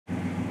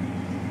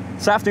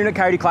This afternoon at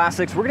Coyote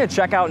Classics, we're going to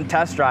check out and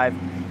test drive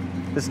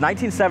this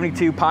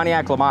 1972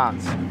 Pontiac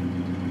LeMans.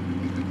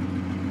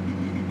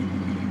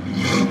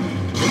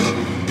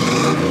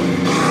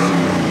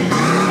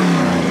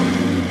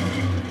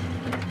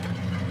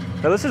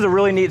 Now this is a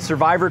really neat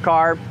survivor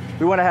car.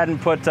 We went ahead and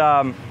put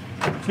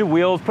new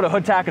wheels, put a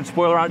hood tack and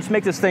spoiler on it, just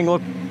make this thing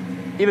look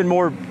even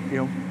more,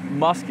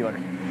 muscular.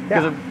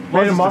 Yeah,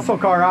 made a muscle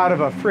car out of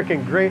a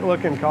freaking great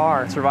looking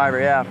car. Survivor,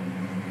 yeah.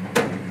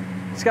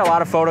 It's got a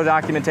lot of photo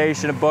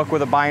documentation, a book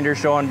with a binder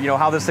showing,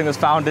 how this thing was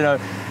found in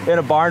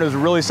a barn. It was a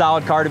really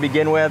solid car to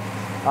begin with.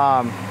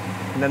 And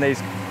then they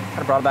just kind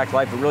of brought it back to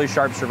life, a really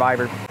sharp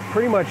survivor.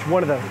 Pretty much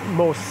one of the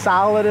most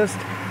solidest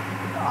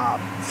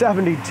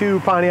 72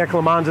 Pontiac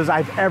LeManses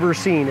I've ever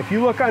seen. If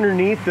you look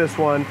underneath this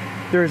one,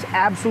 there's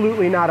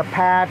absolutely not a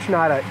patch,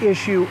 not an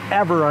issue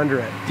ever under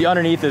it. The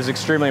underneath is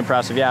extremely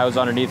impressive. Yeah, it was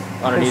underneath.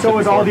 And so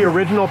is all the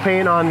original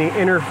paint on the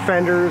inner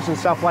fenders and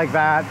stuff like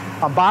that.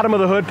 Bottom of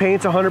the hood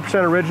paint's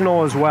 100%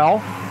 original as well.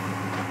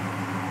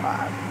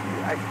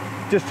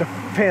 Just a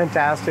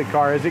fantastic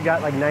car. Has it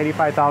got like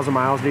 95,000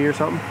 miles to or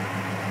something?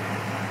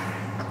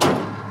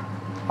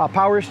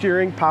 Power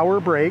steering, power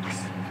brakes,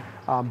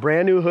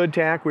 brand new hood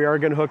tack. We are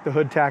going to hook the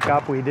hood tack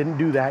up. We didn't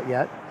do that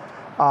yet.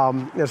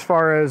 As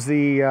far as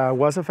the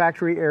was a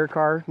factory air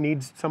car,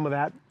 needs some of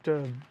that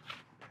to,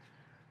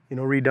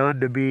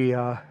 redone to be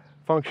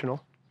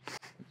functional.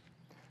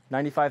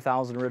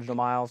 95,000 original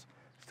miles.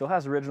 Still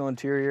has original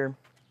interior.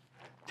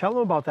 Tell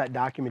them about that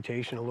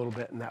documentation a little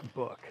bit in that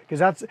book, because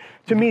that's,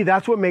 to me,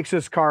 that's what makes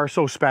this car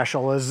so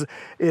special. Is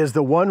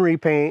the one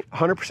repaint,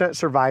 100%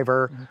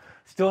 survivor. Mm-hmm.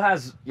 Still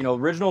has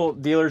original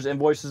dealers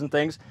invoices and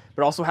things,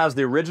 but also has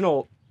the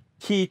original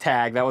key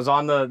tag that was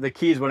on the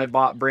keys when it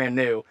bought brand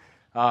new.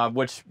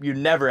 Which you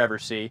never ever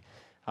see.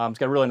 It's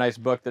got a really nice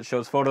book that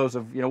shows photos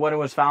of when it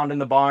was found in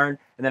the barn,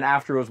 and then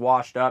after it was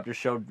washed up, just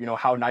showed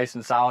how nice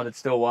and solid it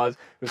still was.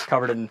 It was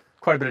covered in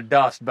quite a bit of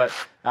dust, but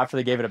after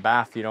they gave it a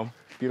bath,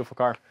 beautiful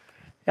car.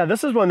 Yeah,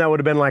 this is one that would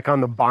have been like on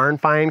the barn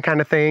find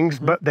kind of things,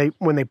 but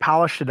when they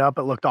polished it up,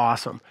 it looked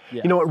awesome.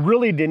 Yeah. It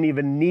really didn't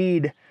even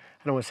need,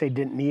 I don't want to say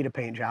didn't need a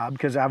paint job,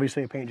 because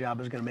obviously a paint job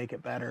is going to make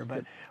it better,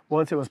 but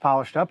once it was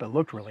polished up, it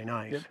looked really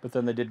nice. Yep. But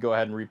then they did go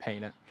ahead and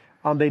repaint it.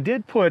 They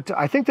did put,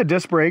 I think the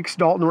disc brakes,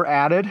 Dalton, were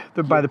added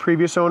by the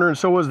previous owner, and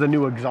so was the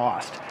new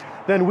exhaust.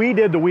 Then we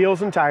did the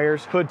wheels and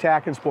tires, hood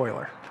tack and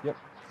spoiler. Yep.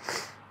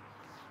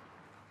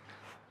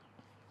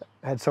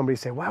 I had somebody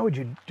say, why would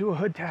you do a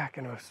hood tack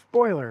and a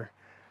spoiler?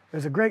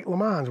 There's a great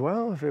LeMans.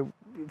 Well, if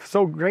it's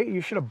so great,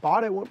 you should have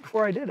bought it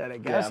before I did it, I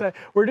guess. Yeah.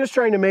 We're just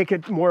trying to make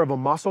it more of a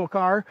muscle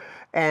car,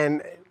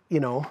 and,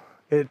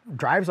 it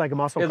drives like a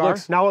muscle car.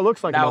 Now it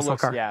looks like a muscle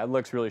car. Yeah, it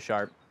looks really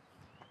sharp.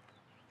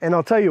 And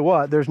I'll tell you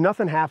what, there's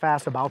nothing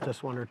half-assed about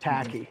this one or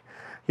tacky.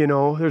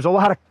 There's a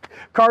lot of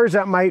cars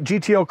that might,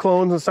 GTO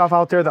clones and stuff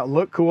out there that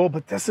look cool,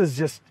 but this is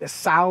just as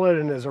solid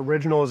and as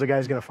original as a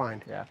guy's gonna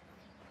find. Yeah.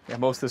 Yeah,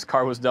 most of this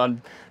car was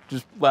done,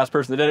 just last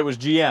person that did it was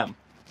GM.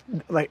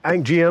 Like, I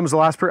think GM's the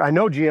last person, I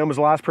know GM was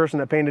the last person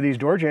that painted these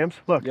door jambs.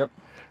 Look. Yep.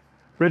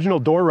 Original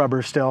door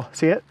rubbers still,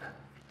 see it?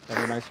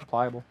 Very nice and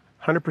pliable.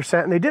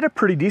 100%, and they did a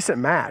pretty decent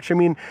match. I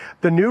mean,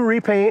 the new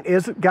repaint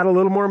got a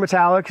little more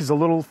metallic, is a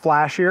little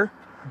flashier.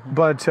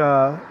 But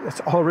it's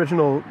all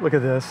original. Look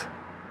at this.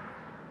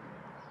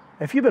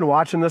 If you've been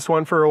watching this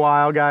one for a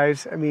while,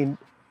 guys, I mean,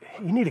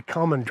 you need to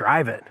come and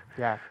drive it.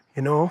 Yeah.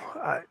 It's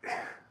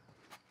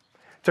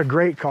a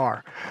great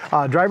car.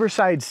 Driver's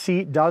side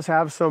seat does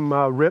have some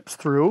rips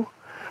through.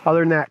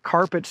 Other than that,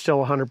 carpet's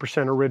still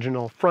 100%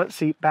 original. Front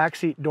seat, back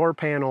seat, door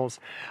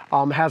panels.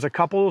 Has a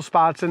couple of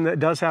spots in that,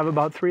 does have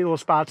about 3 little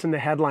spots in the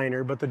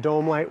headliner, but the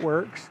dome light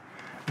works.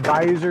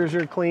 Visors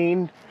are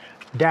clean.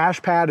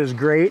 Dash pad is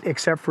great,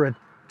 except for a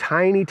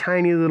tiny,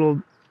 tiny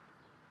little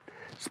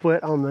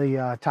split on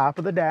the top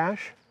of the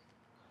dash.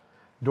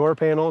 Door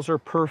panels are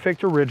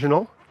perfect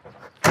original.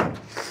 And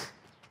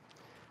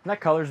that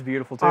color's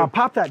beautiful too.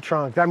 Pop that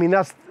trunk. I mean,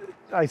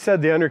 I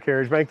said the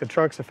undercarriage, but I think the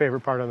trunk's the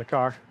favorite part on the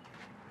car.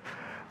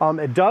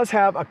 It does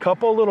have a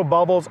couple little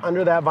bubbles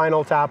under that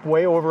vinyl top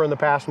way over on the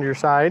passenger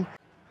side.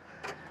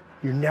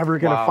 You're never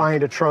gonna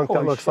find a trunk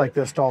that looks like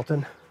this,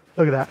 Dalton.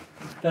 Look at that.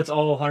 That's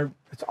all 100.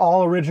 It's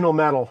all original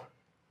metal.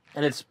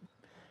 And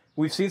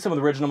we've seen some of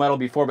the original metal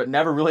before, but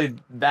never really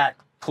that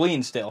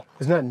clean still.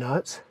 Isn't that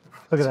nuts?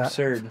 Look at that.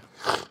 Absurd.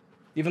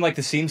 Even like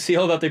the seam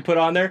seal that they put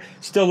on there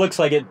still looks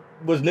like it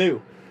was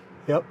new.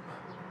 Yep.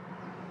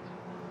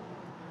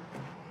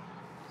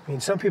 I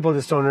mean, some people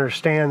just don't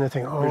understand. They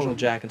think, oh. Original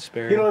jack and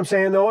spare. You know what I'm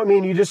saying, though? I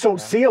mean, you just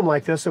don't see them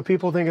like this, so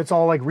people think it's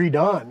all like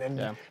redone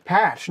and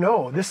patched.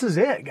 No, this is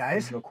it,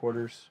 guys. Original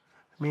quarters.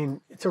 I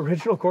mean, it's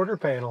original quarter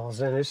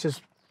panels, and it's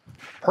just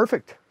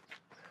perfect.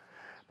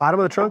 Bottom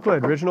of the trunk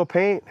lid, original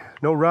paint,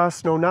 no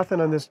rust, no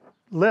nothing on this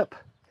lip.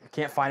 You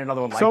can't find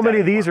another one like that. So many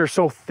of anymore. These are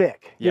so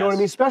thick. You know what I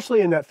mean?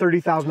 Especially in that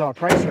 $30,000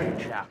 price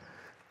range. Yeah.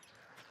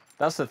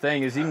 That's the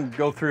thing, is you can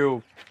go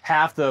through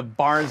half the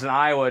barns in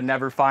Iowa and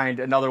never find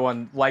another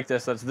one like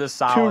this that's this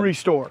solid. To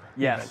restore.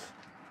 Yes.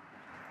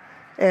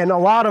 Even. And a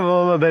lot of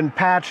them have been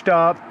patched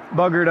up,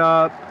 buggered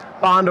up,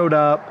 bondoed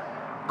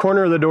up.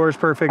 Corner of the door is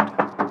perfect.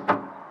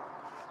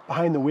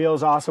 Behind the wheel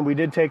is awesome. We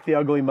did take the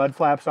ugly mud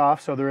flaps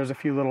off, so there is a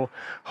few little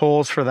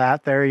holes for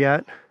that there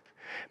yet.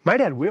 Might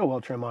have had wheel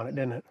well trim on it,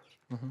 didn't it?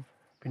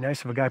 Be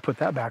nice if a guy put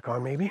that back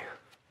on, maybe.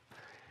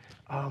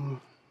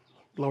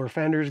 Lower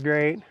fender's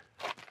great.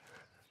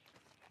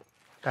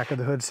 Back of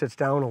the hood sits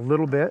down a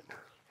little bit.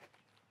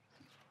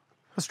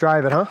 Let's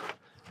drive it, huh?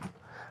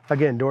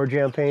 Again, door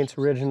jamb paint's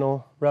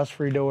original,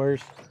 rust-free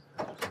doors.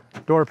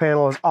 Door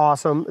panel is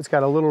awesome. It's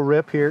got a little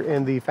rip here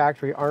in the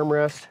factory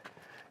armrest.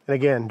 And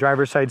again,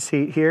 driver's side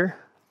seat here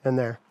and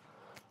there.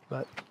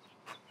 But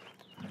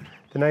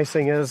the nice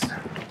thing is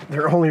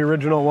they're only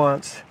original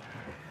once.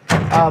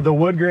 The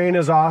wood grain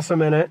is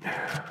awesome in it.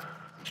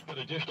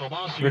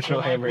 Original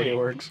ham radio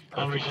works.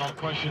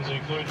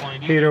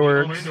 Heater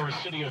works.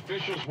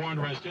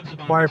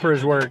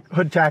 Wipers work.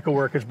 Hood tackle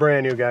work. It's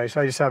brand new, guys.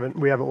 We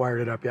haven't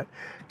wired it up yet.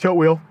 Tilt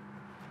wheel.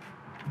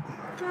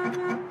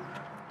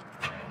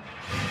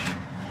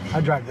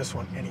 I'd drive this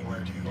one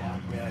anywhere too. Yeah,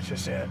 that's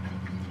just it.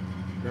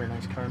 Very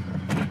nice car.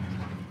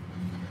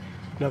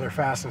 Another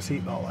fasten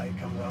seatbelt light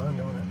comes on,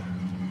 don't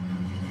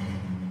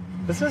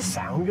it? Does this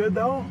sound good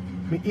though?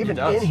 I mean, even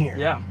in here.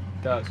 Yeah,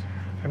 it does.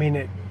 I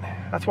mean,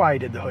 that's why I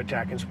did the hood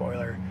tack and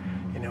spoiler.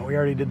 You know, we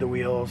already did the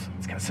wheels.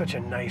 It's got such a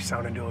nice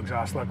sounding dual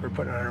exhaust. Look, we're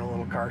putting it on our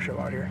little car show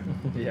out here.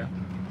 Yeah.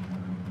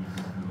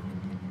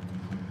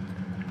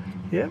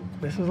 Yep,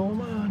 this is a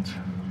LeMans.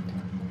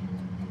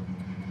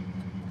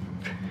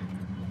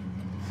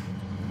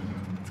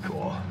 It's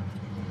cool.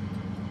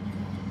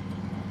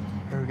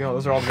 There we go.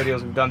 Those are all the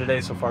videos we've done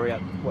today so far. We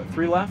got, what,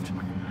 3 left?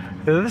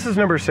 Yeah, this is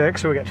number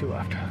 6, so we got 2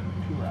 left.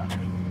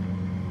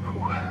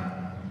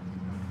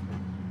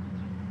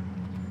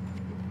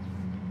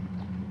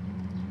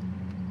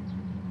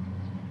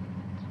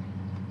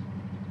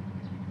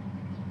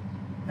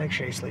 I think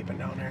Shay's sleeping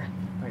down there.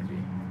 Might be.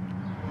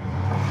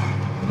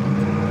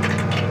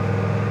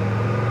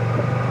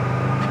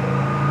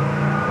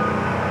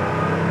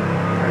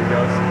 There he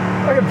goes.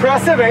 Look,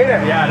 impressive, ain't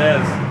it? Yeah,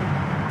 it is.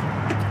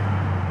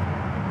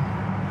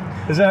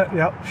 Is that?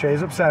 Yep.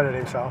 Shay's upset at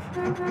himself.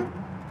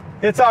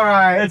 It's all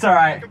right. It's all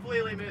right. I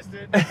completely missed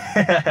it.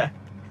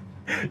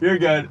 You're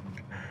good.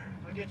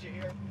 I'll get you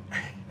here.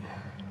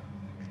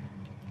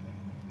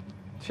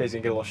 Shay's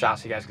gonna get a little shot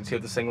so you guys can see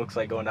what this thing looks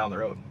like going down the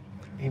road.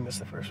 He missed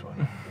the first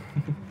one.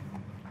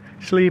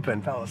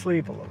 Sleeping, fell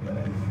asleep a little bit.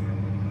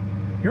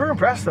 You were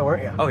impressed though,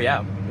 weren't you? Oh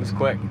yeah, it was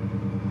quick.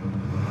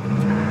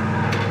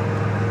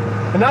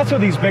 And that's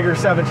with these bigger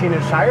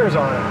 17-inch tires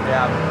on it.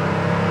 Yeah.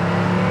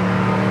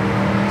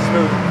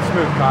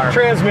 Smooth car.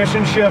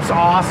 Transmission shift's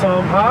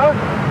awesome, huh?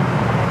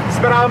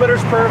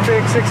 Speedometer's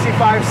perfect,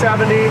 65,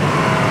 70.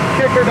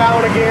 Kicker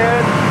down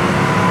again,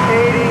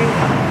 80.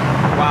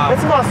 Wow.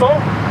 It's muscle.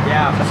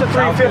 Yeah. It's a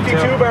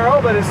 352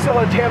 barrel, but it's still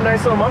a damn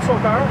nice little muscle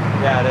car.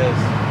 Yeah, it is.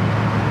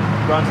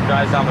 Runs and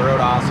drives down the road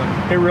awesome.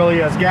 It really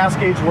is. Gas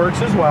gauge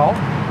works as well.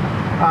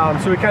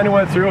 So we kind of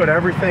went through it.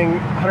 Everything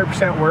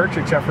 100% works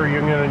except for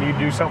you're going to need to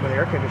do something with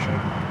air conditioning.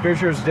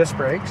 Here's your disc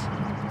brakes.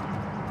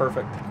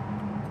 Perfect.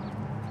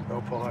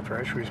 No pull left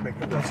right. Should we just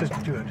let's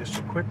just do it. Just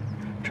a quick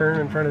turn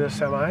in front of this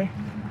semi.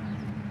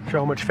 Show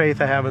how much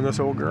faith I have in this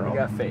old girl. You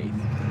got faith.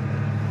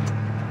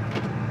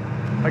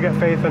 I got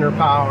faith in her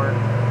power.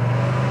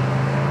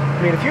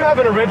 I mean, if you have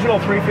an original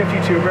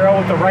 352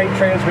 barrel with the right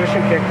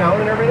transmission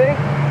kickdown and everything,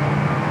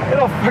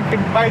 it'll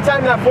fucking, by the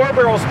time that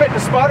 4-barrel spitting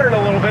and sputtering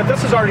a little bit,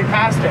 this is already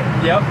past it.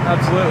 Yep,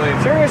 absolutely.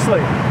 Seriously.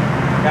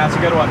 Yeah, it's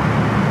a good one.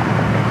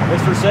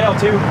 It's for sale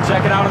too.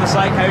 Check it out on the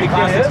site,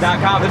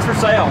 coyoteclassics.com. It's for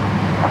sale.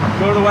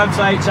 Go to the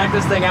website, check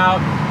this thing out,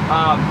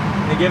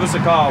 and give us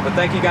a call. But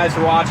thank you guys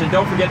for watching.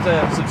 Don't forget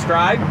to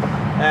subscribe,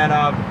 and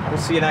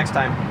we'll see you next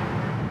time.